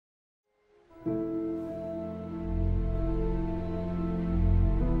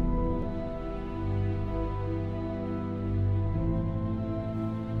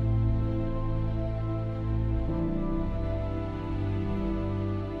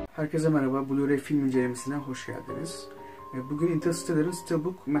Herkese merhaba, Blu-ray film incelemesine hoş geldiniz. Bugün INTERSTELLAR'ın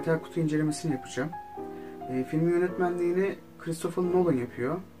Steelbook metal kutu incelemesini yapacağım. Filmin yönetmenliğini Christopher Nolan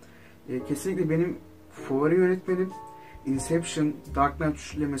yapıyor. Kesinlikle benim favori yönetmenim. Inception, Dark Knight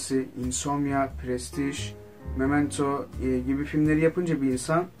üçlemesi, Insomnia, Prestige, Memento gibi filmleri yapınca bir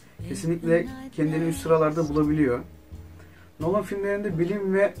insan kesinlikle kendini üst sıralarda bulabiliyor. Nolan filmlerinde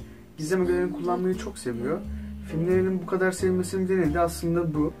bilim ve gizem ögelerini kullanmayı çok seviyor. Filmlerinin bu kadar sevmesinin nedeni de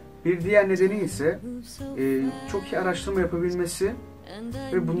aslında bu. Bir diğer nedeni ise çok iyi araştırma yapabilmesi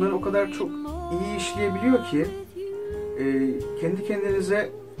ve bunları o kadar çok iyi işleyebiliyor ki kendi kendinize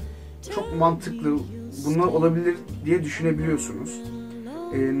çok mantıklı, bunlar olabilir diye düşünebiliyorsunuz.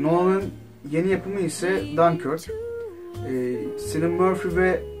 Nolan'ın yeni yapımı ise Dunkirk. Cillian Murphy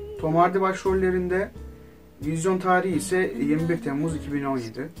ve Tom Hardy başrollerinde. Vizyon tarihi ise 21 Temmuz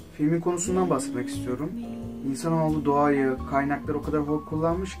 2017. Filmin konusundan bahsetmek istiyorum. İnsanoğlu doğayı, kaynakları o kadar bol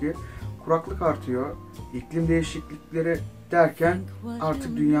kullanmış ki kuraklık artıyor, iklim değişiklikleri derken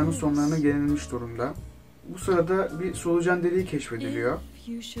artık dünyanın sonlarına gelinmiş durumda. Bu sırada bir solucan deliği keşfediliyor.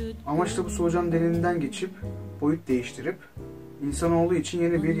 Amaç da bu solucan deliğinden geçip boyut değiştirip insanoğlu için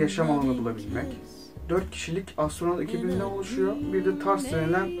yeni bir yaşam alanı bulabilmek. 4 kişilik astronot ekibinden oluşuyor. Bir de TARS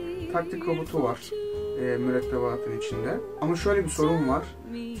denilen taktik robotu var mürettebatın içinde. Ama şöyle bir sorun var.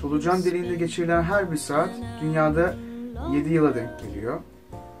 Solucan deliğinde geçirilen her bir saat dünyada 7 yıla denk geliyor.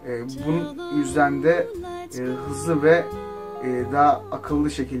 Bunun yüzden de hızlı ve daha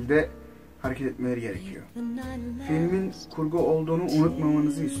akıllı şekilde hareket etmeleri gerekiyor. Filmin kurgu olduğunu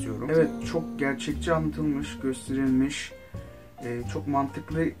unutmamanızı istiyorum. Evet, çok gerçekçi anlatılmış, gösterilmiş, çok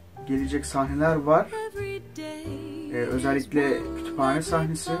mantıklı gelecek sahneler var. Özellikle kütüphane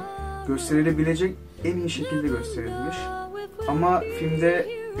sahnesi gösterilebilecek en iyi şekilde gösterilmiş. Ama filmde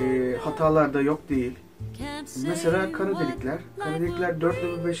hatalar da yok değil. Mesela kara delikler. Kara delikler 4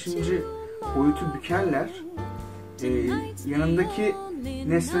 ve 5. boyutu bükerler. Yanındaki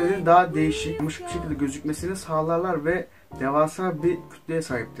nesnelerin daha değişik, bir şekilde gözükmesini sağlarlar ve devasa bir kütleye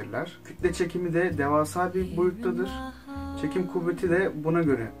sahiptirler. Kütle çekimi de devasa bir boyuttadır. Çekim kuvveti de buna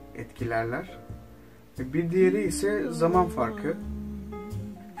göre etkilerler. Bir diğeri ise zaman farkı.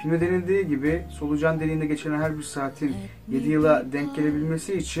 Filmde denildiği gibi solucan deliğinde geçen her bir saatin 7 yıla denk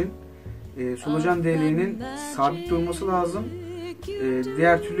gelebilmesi için solucan deliğinin sabit durması lazım.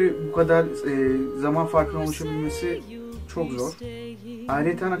 Diğer türlü bu kadar zaman farkının oluşabilmesi çok zor.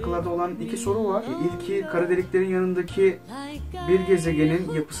 Ayrıca akıllarda olan iki soru var. İlki, kara deliklerin yanındaki bir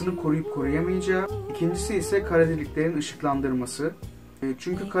gezegenin yapısını koruyup koruyamayacağı. İkincisi ise kara deliklerin ışıklandırması.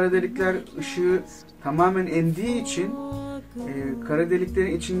 Çünkü kara delikler ışığı tamamen emdiği için kara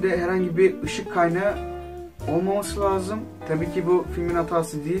deliklerin içinde herhangi bir ışık kaynağı olmaması lazım. Tabii ki bu filmin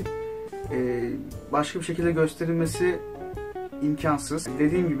hatası değil. Başka bir şekilde gösterilmesi imkansız.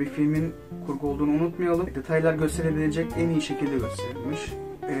 Dediğim gibi filmin kurgu olduğunu unutmayalım. Detaylar gösterebilecek en iyi şekilde gösterilmiş.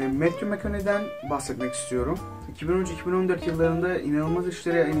 McConaughey'den bahsetmek istiyorum. 2013-2014 yıllarında inanılmaz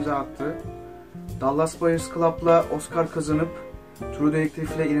işlere imza attı. Dallas Buyers Club'la Oscar kazanıp True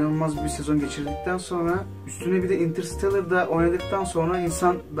Detective'le inanılmaz bir sezon geçirdikten sonra üstüne bir de Interstellar'da oynadıktan sonra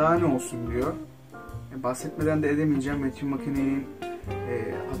insan daha ne olsun diyor. Bahsetmeden de edemeyeceğim, McConaughey'in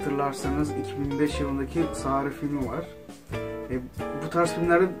hatırlarsanız 2005 yılındaki Sahara filmi var. Bu tarz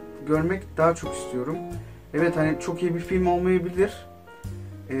filmleri görmek daha çok istiyorum. Evet, hani çok iyi bir film olmayabilir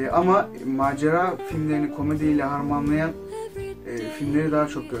ama macera filmlerini komediyle harmanlayan filmleri daha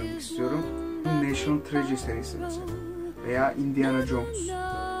çok görmek istiyorum. National Treasure serisi mesela veya Indiana Jones.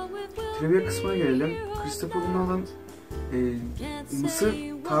 Trivia kısmına gelelim. Christopher Nolan Mısır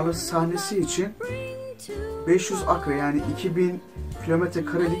tarlası sahnesi için 500 akre yani 2000 kilometre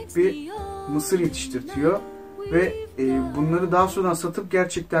karelik bir mısır yetiştirtiyor ve bunları daha sonradan satıp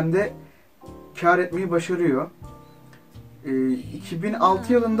gerçekten de kar etmeyi başarıyor.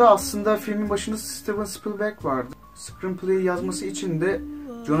 2006 yılında aslında filmin başında Steven Spielberg vardı. Screenplay'i yazması için de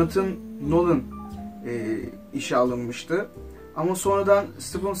Jonathan Nolan işe alınmıştı. Ama sonradan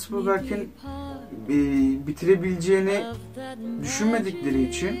Steven Spielberg'in bitirebileceğini düşünmedikleri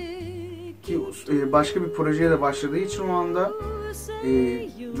için ki başka bir projeye de başladığı için o anda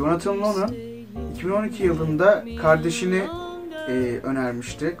Jonathan Nolan 2012 yılında kardeşini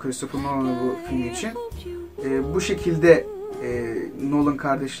önermişti Christopher Nolan'a bu film için. Bu şekilde Nolan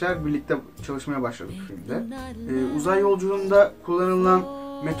kardeşler birlikte çalışmaya başladı filmde. Uzay yolculuğunda kullanılan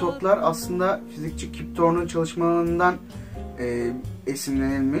metotlar aslında fizikçi Kip Thorne'un çalışmalarından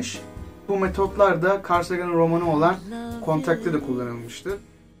esinlenilmiş. Bu metotlar da Carl Sagan'ın romanı olan Contact'te de kullanılmıştı.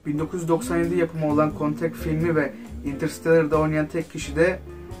 1997 yapımı olan Contact filmi ve Interstellar'da oynayan tek kişi de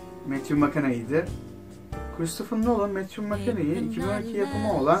Matthew McConaughey'di. Christopher Nolan, Matthew McConaughey'i 2012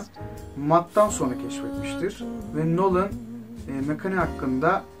 yapımı olan Matt'tan sonra keşfetmiştir. Ve Nolan, McConaughey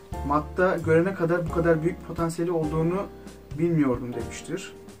hakkında Matt'ta görene kadar bu kadar büyük potansiyeli olduğunu bilmiyordum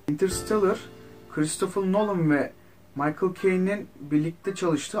demiştir. Interstellar, Christopher Nolan ve Michael Caine'in birlikte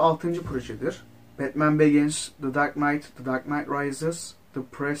çalıştığı 6. projedir. Batman Begins, The Dark Knight, The Dark Knight Rises, The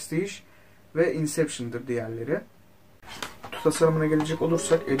Prestige ve Inception'dır diğerleri. Kutu tasarımına gelecek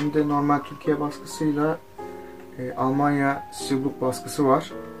olursak elimde normal Türkiye baskısıyla Almanya Steelbook baskısı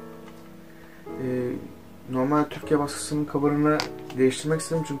var. Normal Türkiye baskısının cover'ını değiştirmek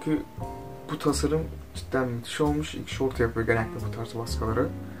istedim çünkü bu tasarım cidden müthiş olmuş. İlk şorta yapıyor genellikle bu tarz baskıları,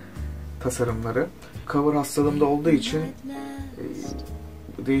 tasarımları. Cover hastalığımda olduğu için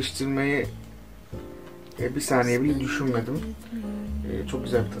değiştirmeyi bir saniye bile düşünmedim. Çok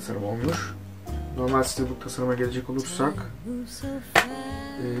güzel bir tasarım olmuş. Normal Steelbook tasarıma gelecek olursak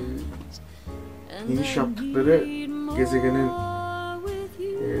iniş yaptıkları gezegenin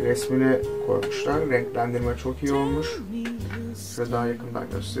resmini koymuşlar. Renklendirme çok iyi olmuş. Size daha yakından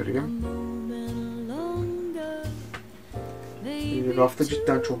göstereyim. Rafta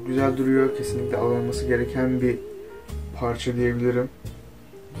cidden çok güzel duruyor. Kesinlikle alınması gereken bir parça diyebilirim.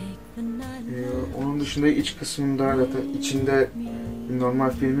 Onun dışında iç kısmında zaten içinde normal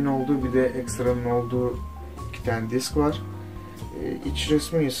filmin olduğu bir de ekstranın olduğu 2 tane disk var. İç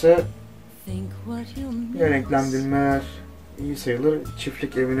resmi ise renklendirmeler iyi sayılır.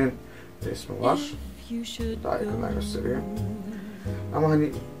 Çiftlik evinin resmi var. Daha yakından göstereyim. Ama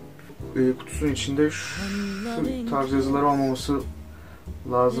hani kutusunun içinde şu tarz yazılar olmaması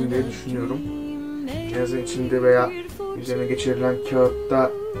lazım diye düşünüyorum. Yazın içinde veya üzerine geçirilen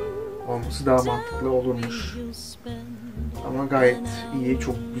kağıtta olması daha mantıklı olurmuş. Ama gayet iyi,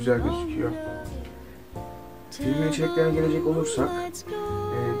 çok güzel gözüküyor. Filmin içeriklerine gelecek olursak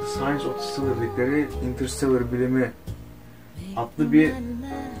The Science of Stellar dedikleri Interstellar Bilimi adlı bir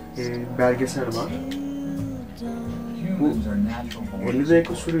belgesel var. Bu 50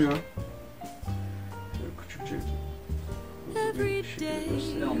 dakika sürüyor. Küçükçe bir şekilde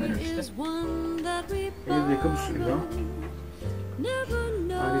göstereyim. 50 dakika bu sürüyor.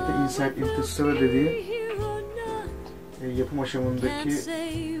 Ayrıca Inside Interstellar dediği yapım aşamındaki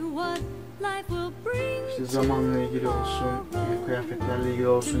işte zamanla ilgili olsun, kıyafetlerle ilgili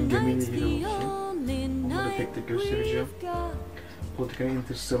olsun, gemiyle ilgili olsun. Onları tek tek göstereceğim. Political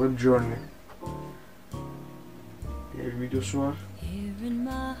Interstellar Journey diye bir videosu var.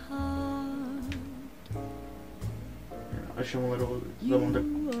 Aşamaları o zamanda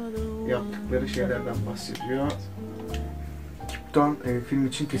yaptıkları şeylerden bahsediyor. Kipton film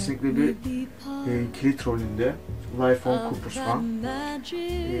için kesinlikle bir kilit rolünde. Life on Cooper's Farm,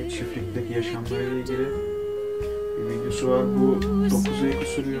 çiftlikteki yaşamlarıyla ilgili bir videosu var. Bu 9 dakika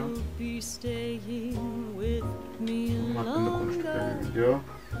sürüyor. Bunun hakkında konuştukları bir video.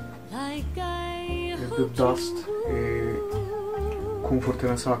 The Dust, kum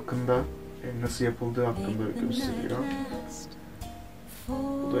fırtınası hakkında, nasıl yapıldığı hakkında gösteriyor.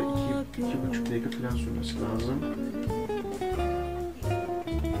 Bu da 2,5 dakika falan sürmesi lazım.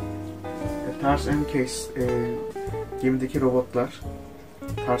 Tars and Case, gemideki robotlar.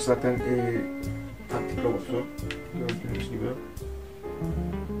 Tars zaten taktik robotu, gördüğünüz gibi.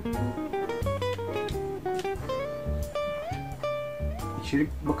 İçerik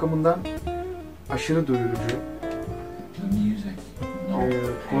bakımından aşırı doyurucu.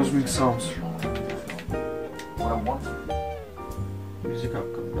 Cosmic Sounds. Müzik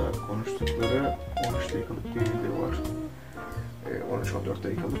hakkında konuştukları 13 dakikalık bir video var. 13-14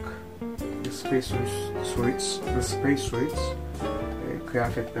 dakikalık. The Space Suits,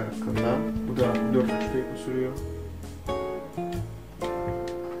 kıyafetler hakkında. Bu da 4,5 dakika sürüyor.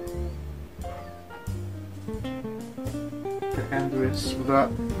 The Andrews, bu da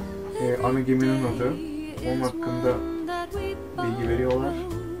ana geminin adı. Onun hakkında bilgi veriyorlar.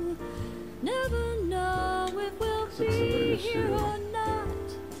 Kısa kısa böyle gösteriyor.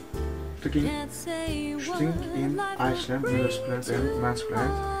 Shooting in Iceland, Miller's Planet and Man's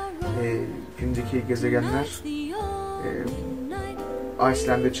Planet. Filmdeki gezegenler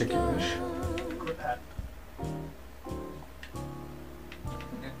Iceland'de çekilmiş.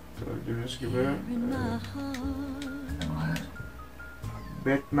 Gördüğünüz gibi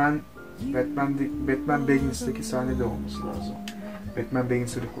Batman Begins'teki sahnede olması lazım. Batman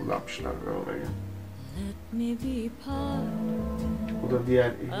Begins'i kullanmışlar orayı. Bu da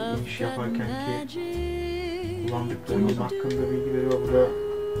diğer iniş yaparken ki kullandıklarımız hakkında bilgi veriyor. Burada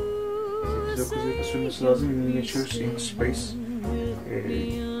 8-9 dakika sürmesi lazım. Miniatures in Space,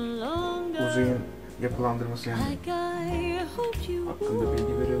 uzayın yapılandırması yani hakkında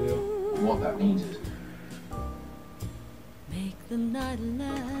bilgi veriliyor.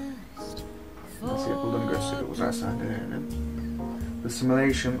 Nasıl yapıldığını gösteriyor uzay sahnelerinin. The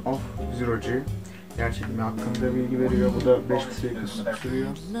Simulation of Zero G yer çekimi hakkında bilgi veriyor. Bu da 5 dakika sürüyor.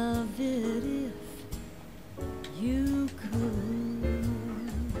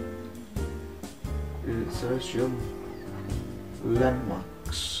 Social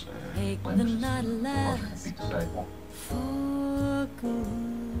Landmarks.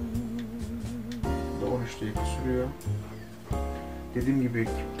 Bu da 13 dakika sürüyor. Dediğim gibi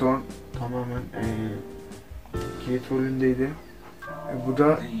Kipton tamamen kilit rolündeydi. Bu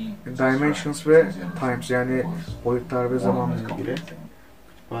da Dimensions ve Times yani boyutlar ve zamanla ilgili.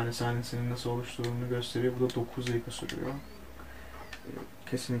 Kütüphane sahnesinin nasıl oluşturulduğunu gösteriyor. Bu da 9 dakika sürüyor.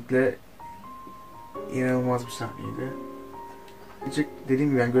 Kesinlikle inanılmaz bir sahneydi. Dediğim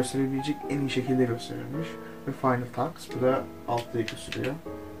gibi yani gösterilebilecek en iyi şekilde gösterilmiş. Ve Final Talks. Bu da 6 dakika sürüyor.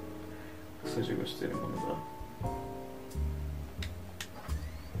 Kısaca göstereyim bunu da.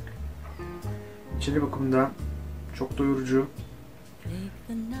 İçeri bakımından çok doyurucu.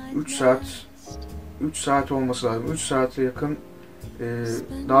 3 saat olması lazım. 3 saate yakın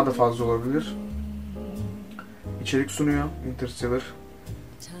daha da fazla olabilir. İçerik sunuyor Interstellar.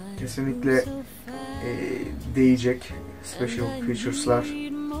 Kesinlikle değecek special features'lar,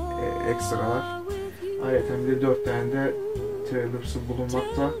 ekstralar. Ayrıca bir de 4 tane de trailer'sı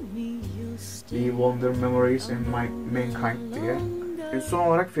bulunmakta. The Wonder Memories and Mankind diye. Son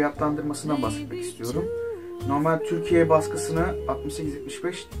olarak fiyatlandırmasından bahsetmek istiyorum. Normal Türkiye baskısını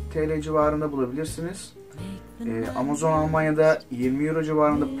 68-75 TL civarında bulabilirsiniz. Amazon Almanya'da 20 Euro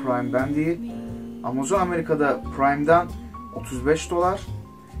civarında Prime'den değil. Amazon Amerika'da Prime'dan 35 dolar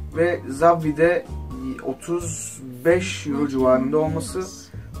ve Zavvi'de 35 Euro civarında olması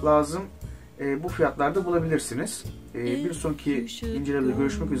lazım. Bu fiyatlarda bulabilirsiniz. Bir sonraki incelemede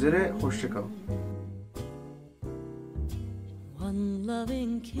görüşmek üzere. Hoşçakalın. One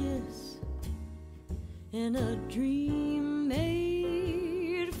loving kiss in a dream made